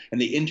Seoul,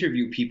 and they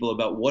interview people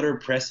about what are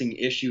pressing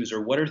issues,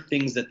 or what are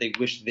things that they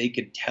wish they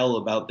could tell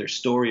about their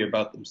story,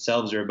 about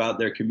themselves, or about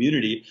their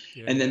community.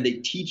 And then they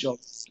teach all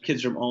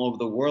kids from all over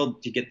the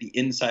world to get the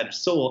inside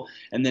soul,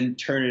 and then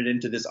turn it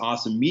into this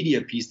awesome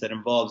media piece that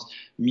involves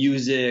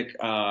music.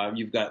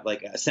 You've got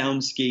like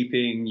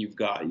soundscaping, you've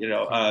got,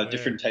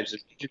 different types of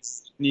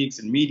techniques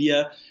and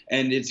media,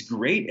 and it's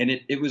great. And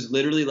it was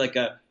literally like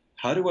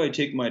how do I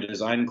take my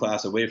design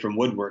class away from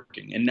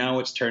woodworking? And now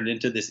it's turned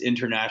into this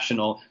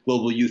international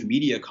global youth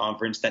media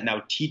conference that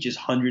now teaches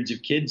hundreds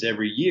of kids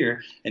every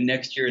year. And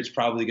next year it's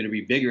probably going to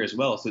be bigger as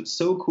well. So it's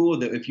so cool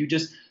that if you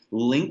just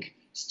link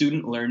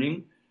student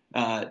learning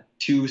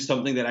to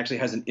something that actually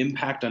has an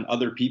impact on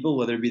other people,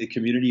 whether it be the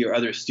community or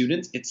other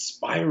students, it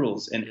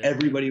spirals, and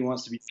everybody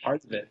wants to be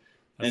part of it.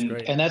 That's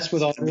great. And that's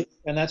with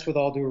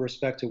all due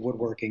respect to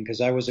woodworking, because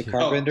I was a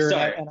carpenter,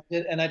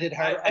 and I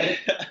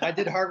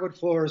did hardwood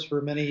floors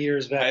for many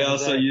years back. I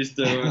also used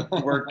to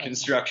work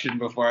construction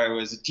before I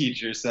was a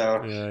teacher,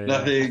 so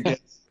nothing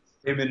against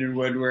women in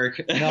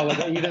woodwork. No,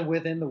 even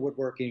within the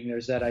woodworking,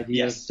 there's that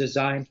idea of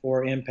design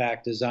for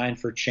impact, design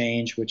for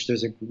change, which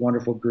there's a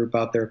wonderful group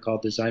out there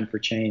called Design for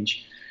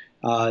Change,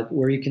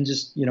 where you can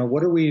just,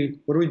 what are we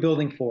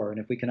building for? And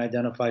if we can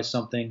identify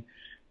something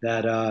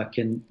that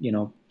can,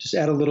 just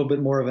add a little bit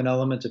more of an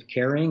element of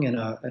caring and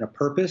a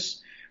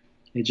purpose,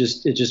 it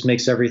just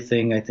makes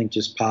everything, I think,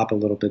 just pop a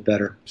little bit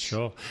better.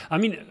 Sure. I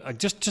mean,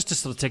 just to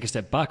sort of take a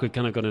step back, we've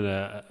kind of gone in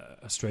a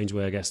strange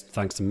way, I guess,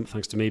 thanks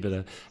to me.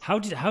 But how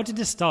did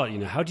this start?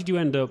 How did you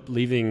end up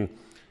leaving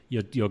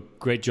your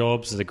great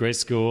jobs at a great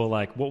school?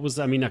 Like, what was?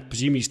 I mean, I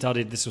presume you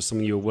started. This was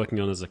something you were working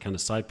on as a kind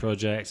of side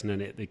project, and then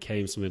it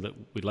became something that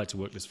we'd like to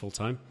work this full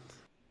time.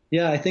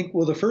 Yeah, I think,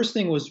 the first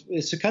thing was,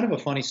 it's a kind of a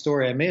funny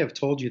story. I may have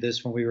told you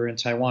this when we were in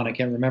Taiwan. I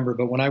can't remember.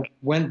 But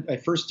when I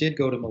first did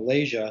go to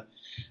Malaysia,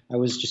 I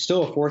was just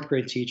still a fourth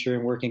grade teacher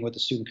and working with the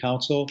student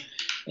council.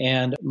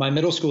 And my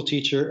middle school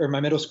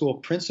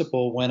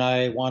principal, when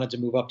I wanted to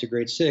move up to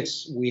grade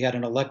 6, we had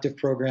an elective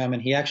program.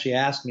 And he actually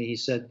asked me, he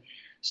said,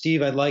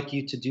 "Steve, I'd like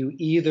you to do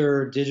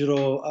either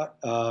digital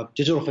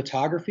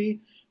photography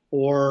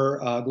or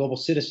global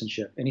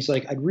citizenship." And he's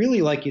like, "I'd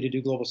really like you to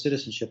do global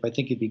citizenship. I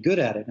think you'd be good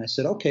at it." And I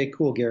said, "Okay,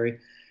 cool, Gary."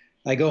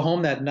 I go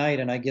home that night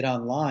and I get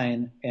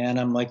online and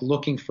I'm like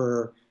looking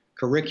for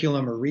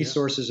curriculum or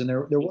resources, and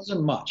there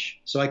wasn't much.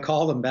 So I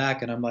called him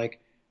back and I'm like,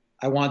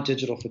 "I want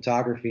digital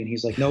photography." And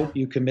he's like, "Nope,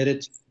 you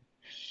committed to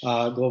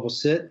global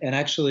cit." And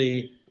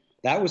actually,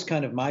 that was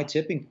kind of my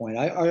tipping point.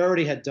 I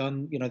already had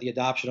done, the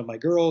adoption of my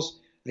girls.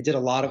 I did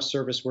a lot of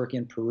service work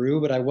in Peru,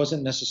 but I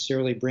wasn't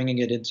necessarily bringing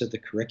it into the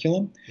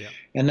curriculum. Yeah.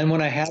 And then when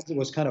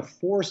was kind of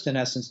forced, in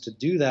essence, to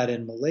do that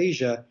in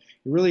Malaysia,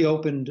 it really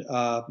opened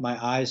my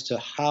eyes to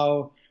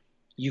how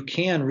you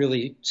can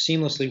really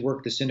seamlessly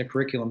work this into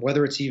curriculum,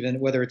 whether it's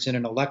in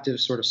an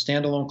elective sort of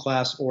standalone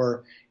class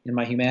or in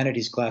my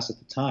humanities class at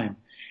the time.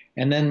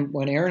 And then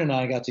when Aaron and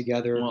I got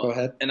together, go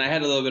ahead. And I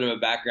had a little bit of a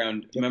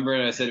background. Yep. Remember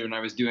I said when I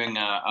was doing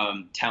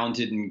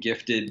talented and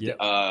gifted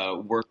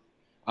work,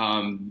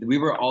 we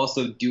were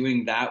also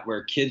doing that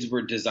where kids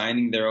were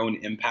designing their own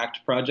impact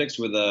projects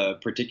with a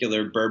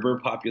particular Berber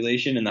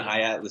population in the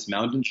High Atlas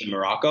Mountains in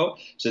Morocco.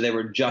 So they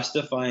were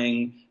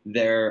justifying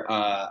their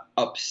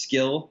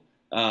upskill,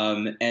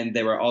 and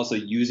they were also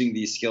using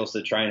these skills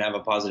to try and have a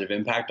positive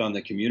impact on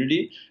the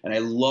community. And I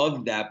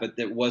loved that, but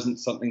that wasn't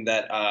something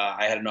that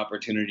I had an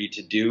opportunity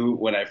to do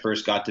when I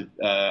first got to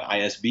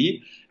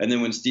ISB. And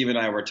then when Steve and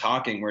I were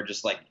talking, we're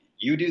just like,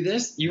 "You do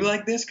this? You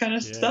like this kind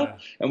of stuff?"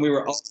 And we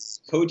were all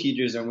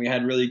co-teachers, and we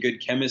had really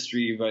good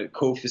chemistry, but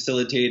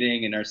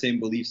co-facilitating and our same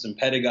beliefs in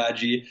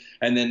pedagogy.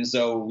 And then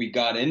so we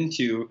got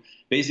into,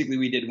 basically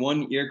we did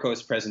one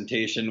EARCOS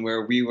presentation where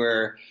are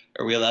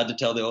we allowed to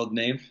tell the old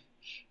name?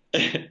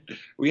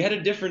 We had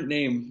a different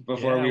name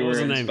before we were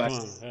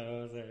inspired.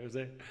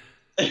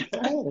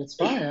 Oh, it's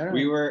fine. I don't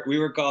know. We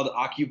were called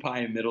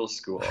Occupy Middle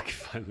School.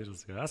 Occupy Middle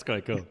School. That's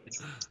quite cool.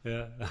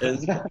 Yeah.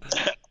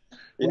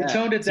 We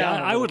toned it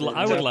down. I would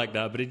like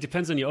that, but it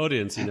depends on your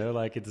audience,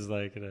 like it is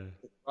like.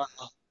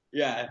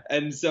 Yeah,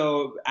 and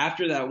so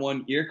after that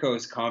one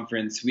EARCOS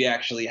conference, we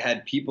actually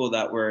had people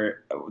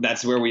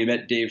that's where we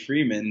met Dave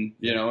Freeman,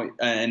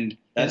 and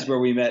that's where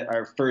we met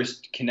our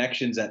first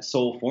connections at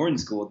Seoul Foreign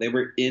School. They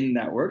were in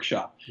that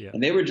workshop,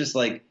 and they were just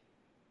like,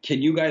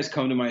 "Can you guys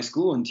come to my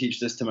school and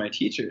teach this to my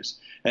teachers?"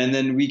 And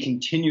then we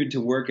continued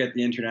to work at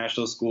the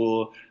International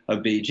School of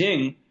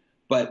Beijing,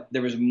 but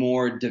there was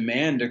more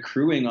demand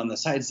accruing on the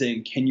side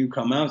saying, "Can you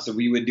come out?" So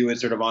we would do it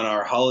sort of on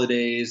our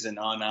holidays and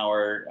on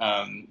our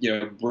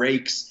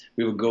breaks.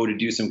 We would go to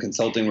do some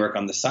consulting work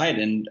on the side,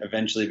 and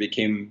eventually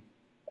became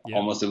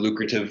almost a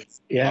lucrative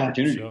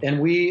opportunity. Sure. And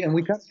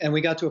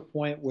we got to a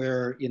point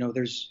where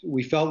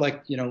we felt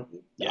like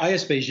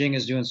IS Beijing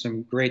is doing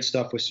some great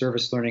stuff with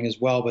service learning as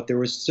well, but there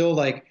was still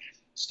like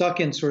stuck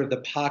in sort of the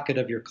pocket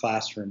of your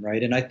classroom,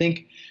 right? And I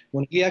think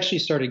when we actually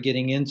started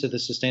getting into the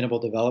Sustainable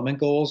Development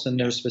Goals and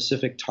their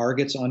specific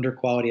targets under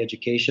quality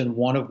education,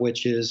 one of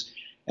which is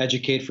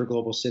educate for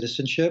global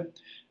citizenship,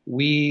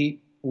 we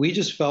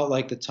just felt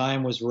like the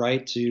time was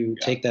right to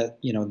take that,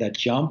 that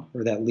jump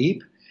or that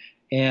leap.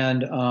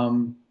 And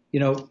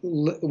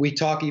we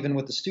talk even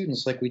with the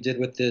students like we did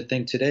with the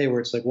thing today, where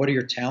it's like, what are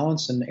your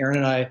talents? And Aaron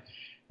and I,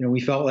 we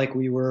felt like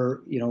we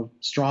were,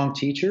 strong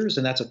teachers,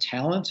 and that's a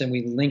talent. And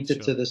we linked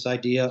it to this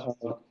idea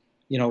of,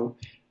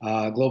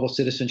 global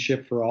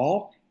citizenship for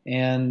all.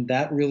 And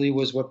that really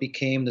was what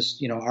became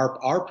this,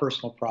 our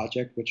personal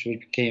project, which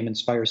became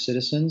Inspire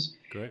Citizens.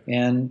 Great.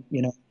 And,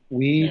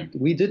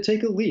 we did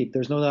take a leap.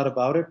 There's no doubt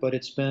about it, but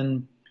it's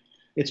been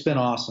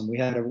awesome. We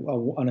had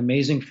an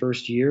amazing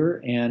first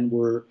year, and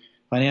we're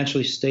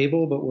financially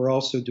stable, but we're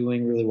also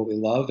doing really what we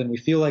love. And we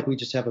feel like we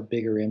just have a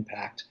bigger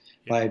impact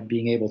by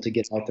being able to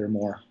get out there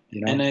more.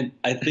 And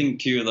I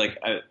think too,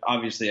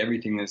 obviously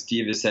everything that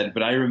Steve has said,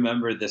 but I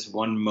remember this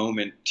one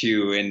moment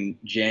too in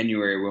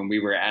January when we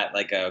were at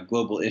a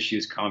global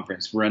issues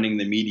conference running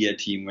the media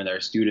team with our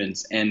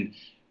students. And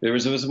there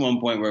was one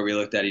point where we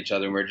looked at each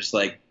other and we're just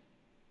like,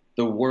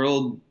 the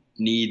world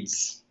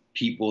needs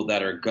people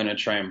that are going to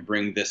try and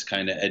bring this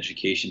kind of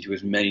education to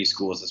as many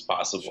schools as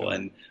possible. Sure.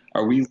 And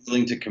are we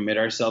willing to commit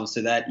ourselves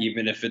to that,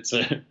 even if it's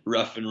a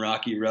rough and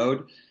rocky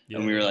road? Yeah.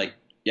 And we were like,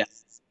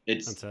 yes,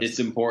 it's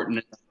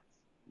important.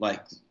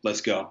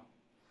 Let's go.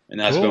 And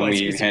that's cool. when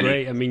we it's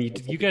great. I mean,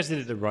 you guys did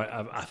it the right.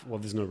 Well,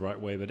 there's no right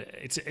way, but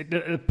it's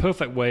a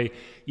perfect way.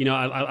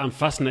 I'm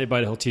fascinated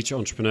by the whole teacher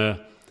entrepreneur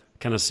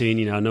kind of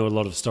scene. I know a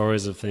lot of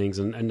stories of things,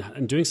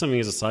 and doing something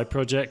as a side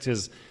project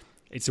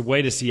it's a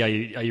way to see are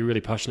you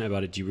really passionate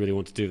about it. Do you really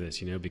want to do this?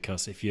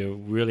 Because if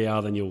you really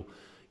are, then you'll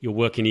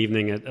work an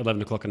evening at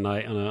 11 o'clock at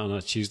night on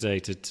a Tuesday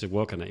to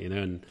work on it.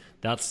 And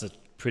that's a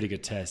pretty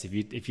good test.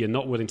 If you're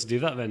not willing to do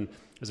that, then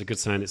it's a good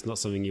sign it's not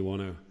something you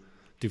want to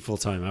do full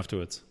time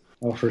afterwards.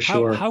 Oh, for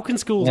sure. How can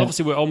schools? Yeah.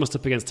 Obviously, we're almost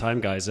up against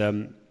time, guys.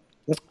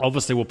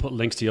 Obviously, we'll put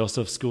links to your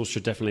stuff. Schools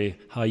should definitely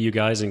hire you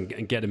guys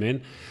and get them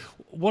in.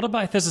 What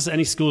about if there's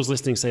any schools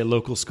listening, say a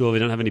local school, they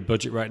don't have any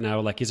budget right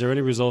now? Is there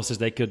any resources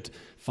they could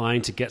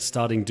find to get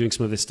starting doing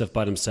some of this stuff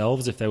by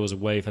themselves? If there was a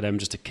way for them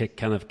just to kick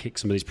some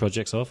of these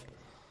projects off.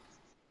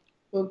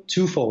 Well,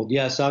 twofold.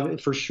 Yes,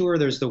 for sure.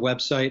 There's the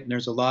website, and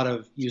there's a lot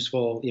of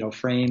useful,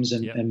 frames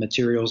and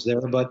materials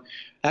there. But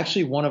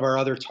actually, one of our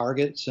other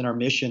targets in our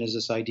mission is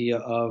this idea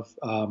of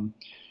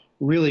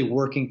really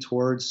working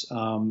towards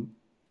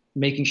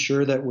making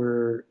sure that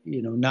we're,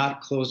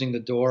 not closing the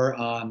door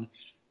on,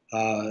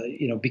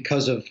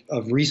 because of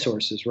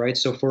resources, right?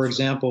 So, for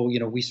example,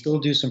 we still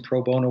do some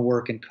pro bono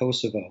work in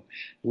Kosovo.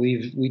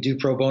 We do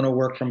pro bono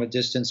work from a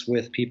distance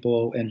with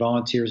people and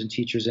volunteers and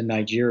teachers in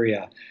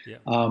Nigeria.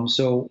 Yeah.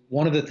 So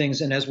one of the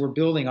things, and as we're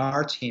building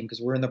our team, because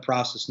we're in the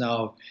process now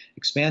of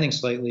expanding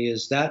slightly,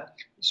 is that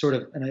sort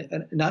of,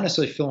 and not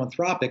necessarily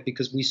philanthropic,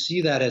 because we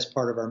see that as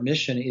part of our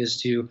mission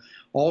is to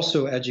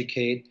also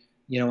educate,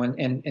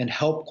 and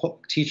help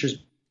teachers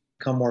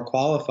become more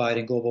qualified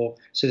in global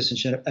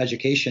citizenship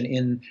education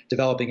in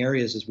developing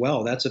areas as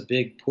well. That's a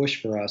big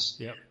push for us.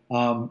 Yep.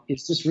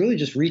 It's just really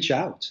just reach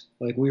out.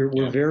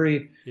 We're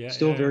very,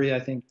 very, I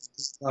think,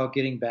 about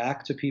getting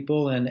back to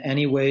people in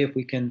any way, if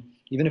we can,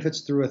 even if it's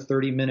through a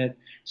 30-minute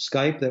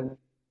Skype, that we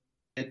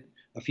get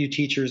a few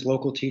teachers,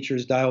 local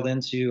teachers, dialed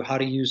into how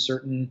to use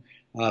certain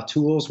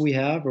tools we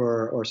have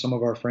or some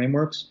of our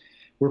frameworks.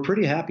 We're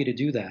pretty happy to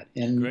do that.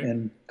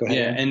 And go ahead.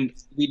 Yeah, and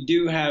we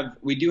do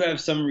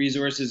have some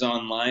resources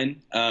online,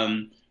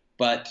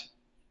 but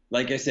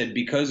like I said,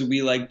 because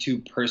we like to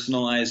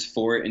personalize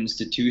for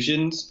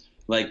institutions,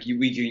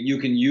 you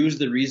can use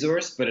the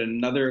resource, but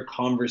another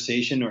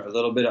conversation or a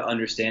little bit of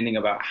understanding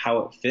about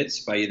how it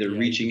fits by either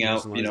reaching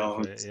out,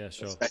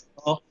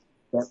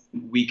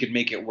 we could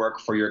make it work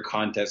for your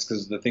context,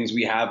 because the things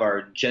we have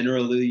are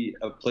generally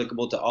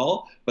applicable to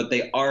all, but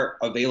they are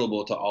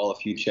available to all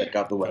if you check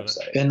out the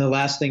website. And the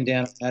last thing,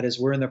 Dan, that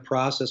is we're in the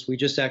process. We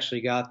just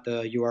actually got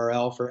the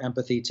URL for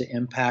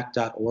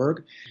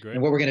empathytoimpact.org. Great.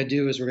 And what we're going to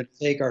do is we're going to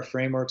take our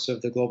frameworks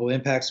of the Global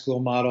Impact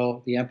School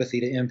Model, the Empathy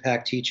to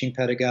Impact teaching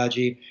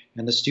pedagogy,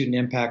 and the Student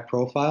Impact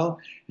Profile,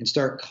 and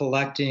start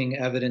collecting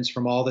evidence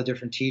from all the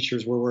different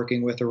teachers we're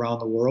working with around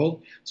the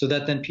world, so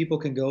that then people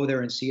can go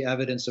there and see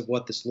evidence of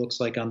what this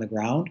looks like on the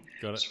ground.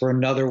 Got it. So for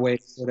another way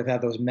to sort of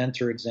have those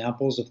mentor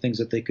examples of things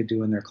that they could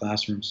do in their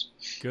classrooms.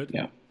 Good.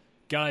 Yeah.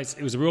 Guys,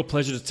 it was a real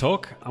pleasure to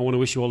talk. I want to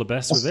wish you all the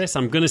best with this.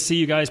 I'm going to see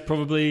you guys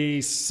probably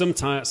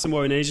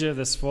somewhere in Asia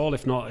this fall.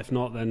 If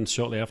not, then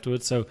shortly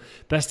afterwards. So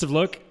best of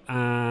luck,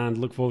 and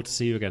look forward to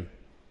see you again.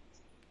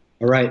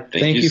 All right.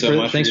 Thank you so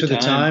much. Thanks for the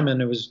time,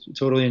 and it was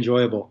totally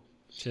enjoyable.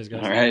 Cheers,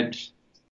 guys. All right.